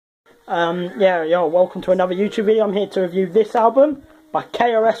Yo, welcome to another YouTube video. I'm here to review this album by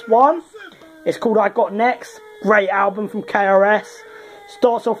KRS. It's called I Got Next. Great album from KRS.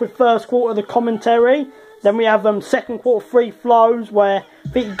 Starts off with first quarter, the commentary. Then we have second quarter, free flows, where I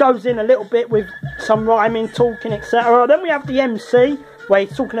think he goes in a little bit with some rhyming, talking, etc. Then we have the MC, where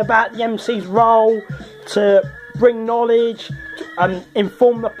he's talking about the MC's role to bring knowledge, to,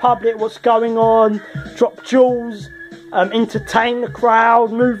 inform the public what's going on, drop jewels, entertain the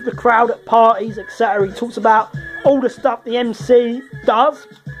crowd, move the crowd at parties, etc. He talks about all the stuff the MC does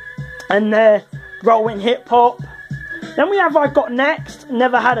and their role in hip hop. Then we have I Got Next,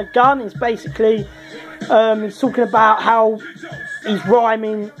 Never Had a Gun. It's basically he's talking about how he's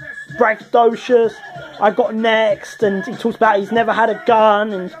rhyming braggadocious. I got next, and he talks about he's never had a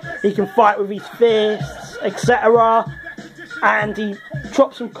gun and he can fight with his fists, etc. And he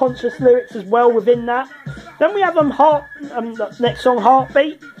drops some conscious lyrics as well within that. Then we have the next song,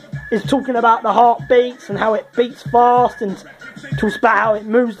 Heartbeat, is talking about the heartbeats and how it beats fast, and talks about how it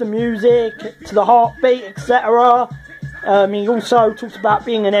moves the music to the heartbeat, etc. He also talks about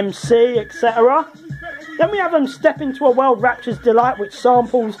being an MC, etc. Then we have Step Into a World, Rapture's Delight, which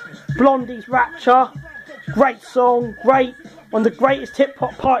samples Blondie's Rapture. Great song, great, one of the greatest hip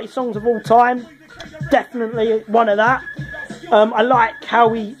hop party songs of all time. Definitely one of that. I like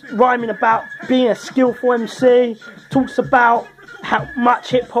how he's rhyming about being a skillful MC, talks about how much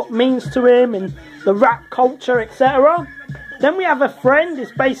hip hop means to him and the rap culture, etc. Then we have A Friend.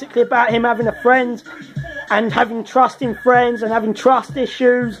 It's basically about him having a friend and having trust in friends and having trust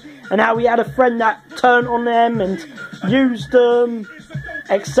issues, and how he had a friend that turned on them and used them,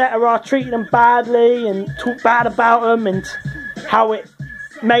 etc., treated them badly and talked bad about them, and how it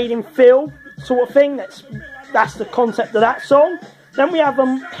made him feel, sort of thing. That's the concept of that song. Then we have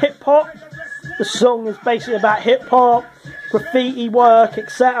Hip Hop. The song is basically about hip hop, graffiti work,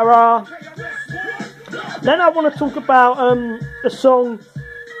 etc. Then I want to talk about the song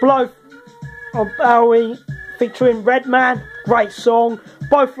Blow of Bowie featuring Redman. Great song.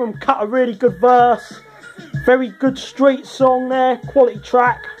 Both of them cut a really good verse. Very good street song there. Quality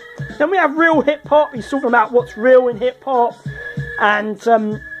track. Then we have Real Hip Hop. He's talking about what's real in hip hop and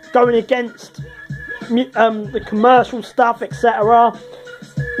going against the commercial stuff, etc.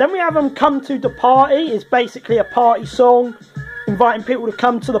 Then we have Come to the Party. It's basically a party song, inviting people to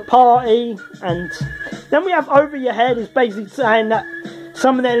come to the party. And then we have Over Your Head. It's basically saying that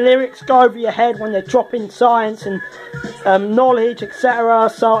some of their lyrics go over your head when they're dropping science and knowledge, etc.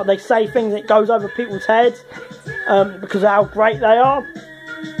 So they say things that goes over people's heads because of how great they are.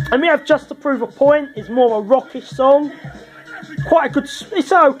 And we have Just to Prove a Point. It's more a rockish song. Quite a good,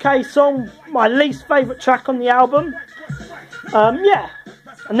 it's an okay song. My least favourite track on the album.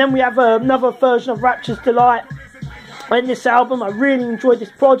 And then we have another version of Rapture's Delight in this album. I really enjoyed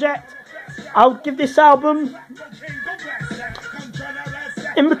this project. I would give this album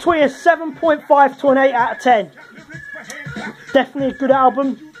in between a 7.5 to an 8 out of 10. Definitely a good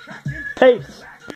album. Peace.